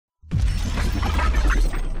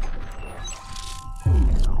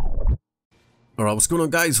Alright, what's going on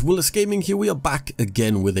guys? WiLLiSGaming here. We are back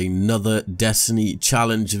again with another Destiny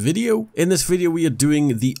challenge video. In this video we are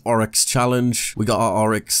doing the ORYX challenge. We got our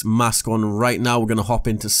ORYX mask on right now. We're going to hop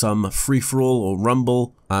into some free-for-all or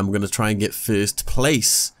rumble. I'm going to try and get first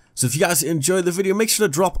place. So if you guys enjoyed the video, make sure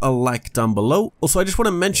to drop a like down below. Also, I just want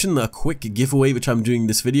to mention a quick giveaway which I'm doing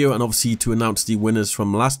this video, and obviously to announce the winners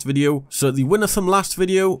from last video. So the winner from last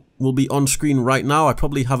video will be on screen right now. I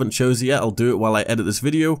probably haven't chosen it yet. I'll do it while I edit this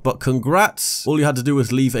video. But congrats. All you had to do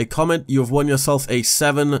was leave a comment. You have won yourself a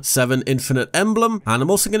 7/7 infinite emblem. And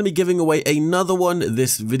I'm also going to be giving away another one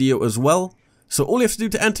this video as well. So all you have to do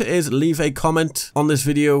to enter is leave a comment on this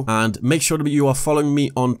video and make sure that you are following me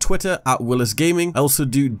on Twitter at WiLLiSGaming. I also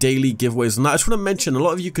do daily giveaways, and I just want to mention, a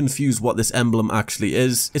lot of you confuse what this emblem actually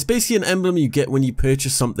is. It's basically an emblem you get when you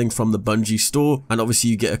purchase something from the Bungie store, and obviously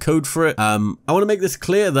you get a code for it. I want to make this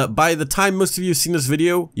clear that by the time most of you have seen this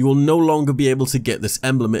video, you will no longer be able to get this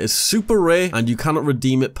emblem. It is super rare and you cannot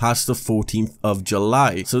redeem it past the 14th of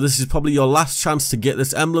July. So this is probably your last chance to get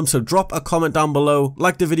this emblem. So drop a comment down below,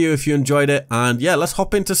 like the video if you enjoyed it, and yeah, let's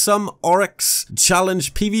hop into some ORYX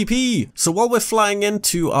challenge PvP. So while we're flying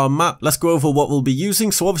into our map, let's go over what we'll be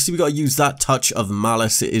using. So obviously we got to use that touch of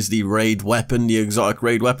malice. It is the raid weapon, the exotic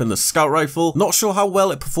raid weapon, the scout rifle. Not sure how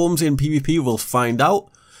well it performs in PvP, we'll find out.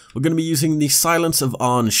 We're going to be using the Silence of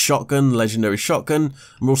Arn shotgun, legendary shotgun.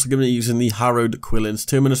 We're also going to be using the Harrowed Quillin's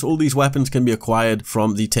Terminus. All these weapons can be acquired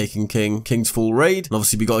from the Taken King, King's Fall raid. And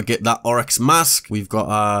obviously we got to get that ORYX mask. We've got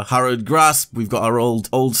our Harrowed Grasp. We've got our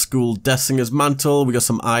old school Deathinger's Mantle. We got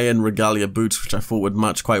some Iron Regalia boots, which I thought would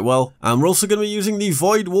match quite well. And we're also going to be using the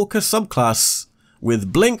Void Walker subclass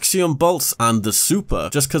with Blink, Sion Bolts, and the Super,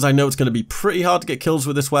 just because I know it's going to be pretty hard to get kills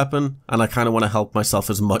with this weapon, and I kind of want to help myself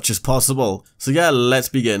as much as possible. So yeah, let's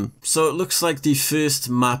begin. So it looks like the first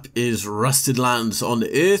map is Rusted Lands on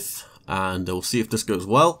Earth, and we'll see if this goes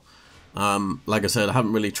well. Like I said, I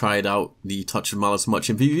haven't really tried out the Touch of Malice much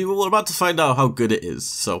in PvP, but we're about to find out how good it is,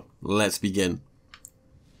 so let's begin.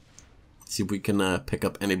 See if we can pick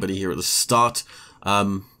up anybody here at the start.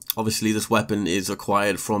 Obviously this weapon is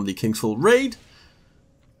acquired from the King's Fall raid.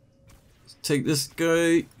 Take this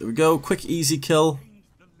guy. There we go. Quick, easy kill.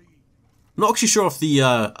 Not actually sure if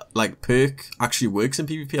the like perk actually works in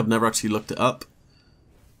PvP. I've never actually looked it up.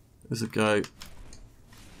 There's a guy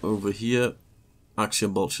over here.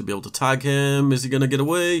 Action Bolt should be able to tag him. Is he gonna get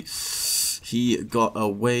away? He got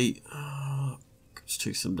away. Let's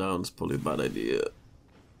chase him down. It's probably a bad idea.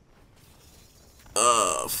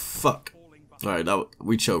 Fuck. Alright, now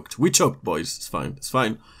we choked. We choked, boys. It's fine. It's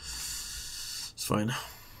fine. It's fine.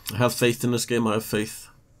 I have faith in this game, I have faith.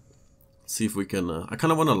 Let's see if we can, I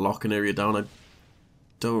kind of want to lock an area down. I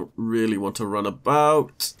don't really want to run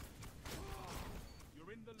about.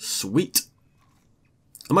 Sweet.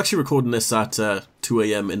 I'm actually recording this at 2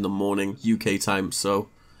 AM in the morning, UK time, so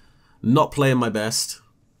not playing my best.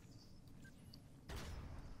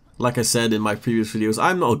 Like I said in my previous videos,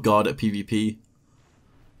 I'm not a god at PvP.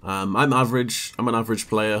 I'm average, I'm an average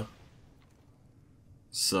player.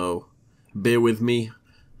 So, bear with me.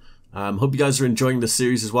 Hope you guys are enjoying the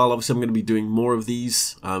series as well. Obviously I'm going to be doing more of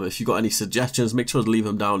these. If you got any suggestions, make sure to leave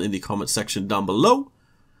them down in the comment section down below.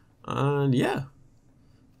 And yeah,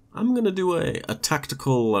 I'm going to do a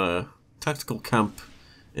tactical camp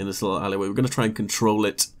in this little alleyway. We're going to try and control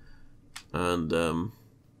it, and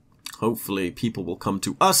hopefully people will come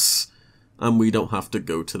to us and we don't have to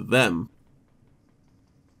go to them.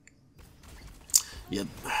 Yeah,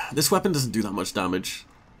 this weapon doesn't do that much damage.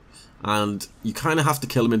 And you kind of have to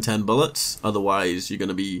kill him in 10 bullets, otherwise you're going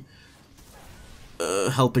to be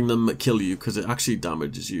helping them kill you, because it actually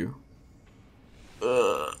damages you.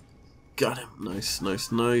 Got him. Nice,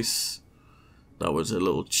 nice, nice. That was a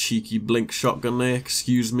little cheeky blink shotgun there,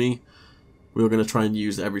 excuse me. We were going to try and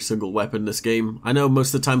use every single weapon in this game. I know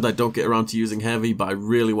most of the times I don't get around to using heavy, but I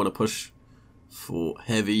really want to push for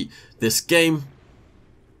heavy this game.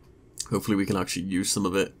 Hopefully we can actually use some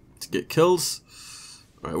of it to get kills.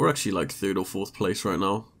 Alright, we're actually like 3rd or 4th place right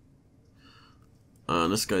now.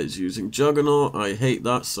 And this guy is using Juggernaut. I hate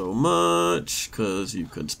that so much, because you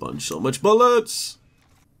can sponge so much bullets.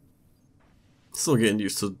 Still getting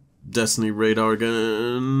used to Destiny radar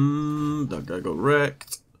again. That guy got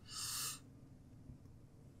wrecked.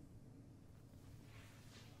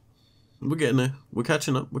 We're getting there. We're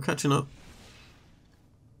catching up. We're catching up.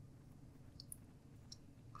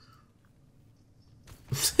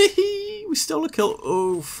 We stole a kill.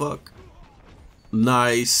 Oh, fuck.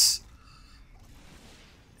 Nice.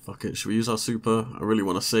 Fuck it. Should we use our super? I really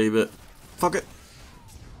want to save it. Fuck it.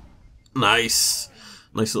 Nice.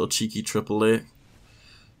 Nice little cheeky triple there.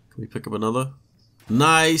 Can we pick up another?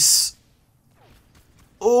 Nice.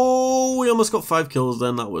 Oh, we almost got 5 kills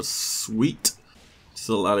then. That was sweet.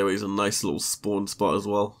 Still, alleyway's a nice little spawn spot as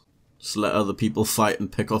well. Just let other people fight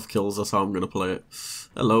and pick off kills. That's how I'm going to play it.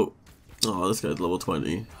 Hello. Oh, this guy's level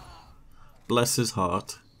 20. Bless his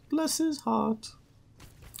heart. Bless his heart.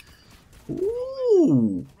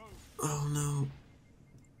 Ooh. Oh no.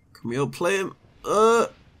 Can we outplay him? Oh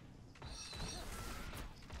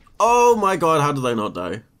my god, how did I not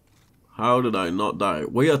die? How did I not die?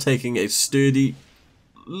 We are taking a sturdy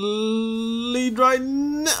lead right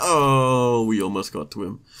now. Oh, we almost got to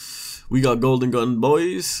him. We got golden gun,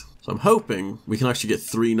 boys. So I'm hoping we can actually get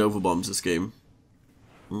 3 Nova bombs this game.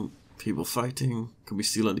 People fighting. Can we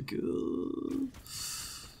steal any good?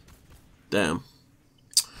 Damn.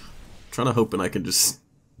 Trying to hoping I can just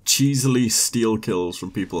cheesily steal kills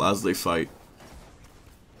from people as they fight.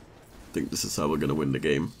 I think this is how we're gonna win the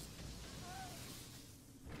game.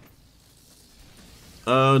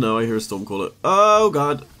 Oh no, I hear a Stormcaller. Oh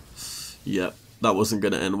god. Yeah, that wasn't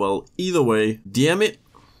gonna end well either way. Damn it.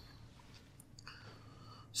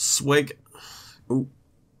 Swag. Ooh.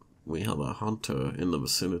 We have a hunter in the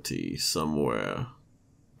vicinity somewhere.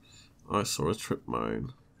 I saw a trip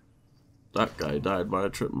mine. That guy died by a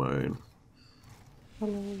trip mine.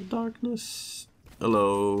 Hello, darkness.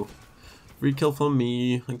 Hello. Free kill for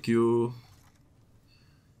me. Thank you.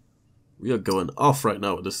 We are going off right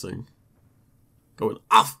now with this thing. Going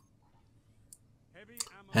off.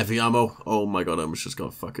 Heavy ammo. Oh my god, I almost just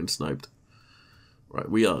got fucking sniped. Right,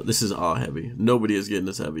 we are. This is our heavy. Nobody is getting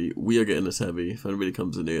this heavy. We are getting this heavy. If anybody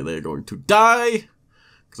comes in here, they are going to die.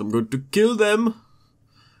 Because I'm going to kill them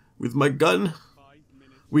with my gun.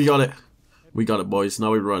 We got it. We got it, boys.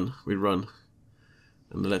 Now we run. We run.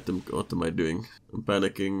 And let them. What am I doing? I'm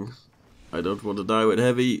panicking. I don't want to die with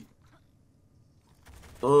heavy.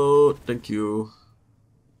 Oh, thank you.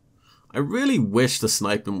 I really wish the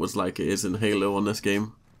sniping was like it is in Halo on this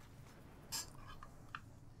game.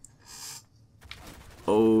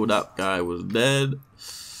 Oh, that guy was dead.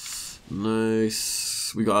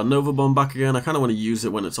 Nice. We got a Nova Bomb back again. I kind of want to use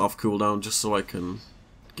it when it's off cooldown just so I can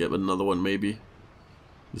get another one maybe.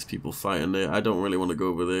 There's people fighting there. I don't really want to go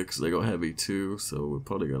over there because they got heavy too. So we're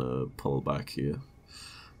probably going to pull back here.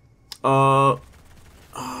 Oh,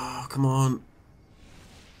 come on.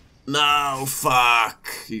 No, fuck.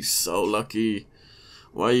 He's so lucky.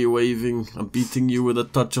 Why are you waving? I'm beating you with a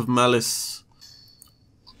touch of malice.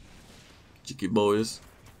 Cheeky boys.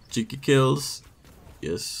 Cheeky kills.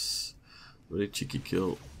 Yes. Very cheeky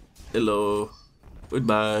kill. Hello.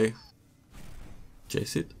 Goodbye.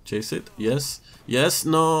 Chase it. Chase it. Yes. Yes.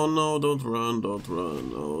 No, no. Don't run. Don't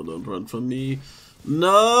run. No, don't run from me.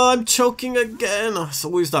 No, I'm choking again. It's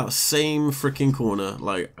always that same freaking corner.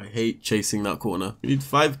 Like, I hate chasing that corner. We need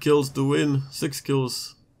 5 kills to win. 6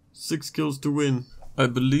 kills. 6 kills to win. I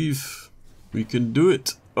believe we can do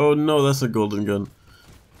it. Oh no, that's a golden gun.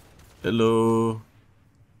 Hello.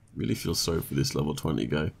 Really feel sorry for this level 20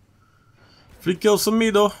 guy. Free kill for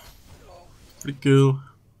me though. Free kill.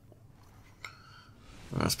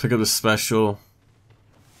 Right, let's pick up the special.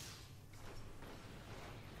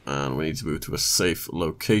 And we need to move to a safe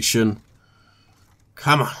location.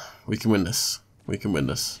 Come on. We can win this. We can win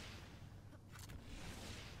this.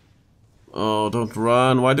 Oh, don't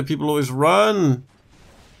run. Why do people always run?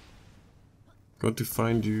 Going to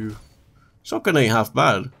find you. Shotgun ain't half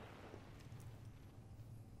bad.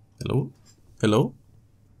 Hello? Hello?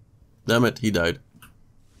 Damn it, he died.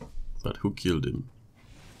 But who killed him?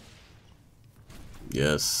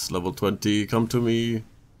 Yes, level 20. Come to me.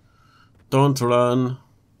 Don't run.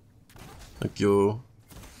 Thank you.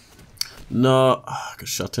 No, I got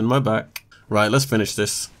shot in my back. Right, let's finish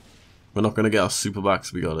this. We're not going to get our super back,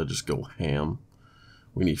 so we got to just go ham.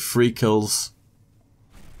 We need 3 kills.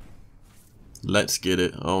 Let's get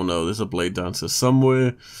it. Oh no, there's a blade dancer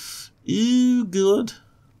somewhere. Ew, good.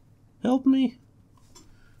 Help me.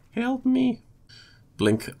 Help me.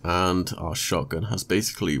 Blink and our shotgun has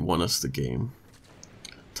basically won us the game.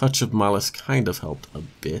 Touch of malice kind of helped a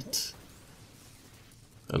bit.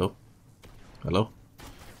 Hello? Hello?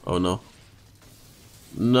 Oh no.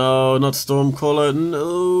 No, not Stormcaller.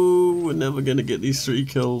 No, we're never gonna get these 3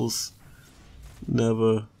 kills.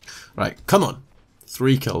 Never. Right, come on.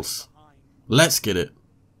 3 kills. Let's get it.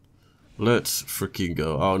 Let's freaking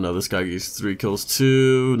go. Oh no, this guy gets 3 kills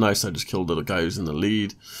too. Nice, I just killed the guy who's in the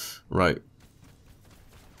lead. Right.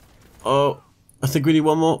 Oh, I think we need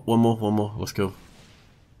one more. One more. Let's go.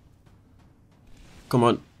 Come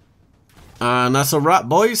on. And that's a wrap,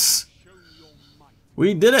 boys.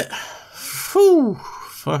 We did it. Whew.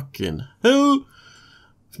 Fucking hell.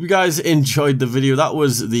 If you guys enjoyed the video, that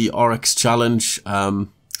was the ORYX challenge.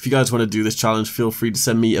 If you guys want to do this challenge, feel free to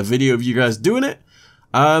send me a video of you guys doing it.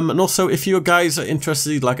 And also, if you guys are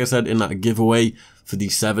interested, like I said, in that giveaway for the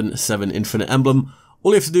 7/7 Infinite Emblem,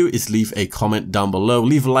 all you have to do is leave a comment down below,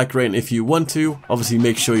 leave a like rating if you want to, obviously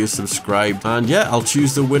make sure you're subscribed, and yeah, I'll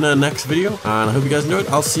choose the winner next video, and I hope you guys enjoyed.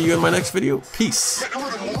 I'll see you in my next video. Peace.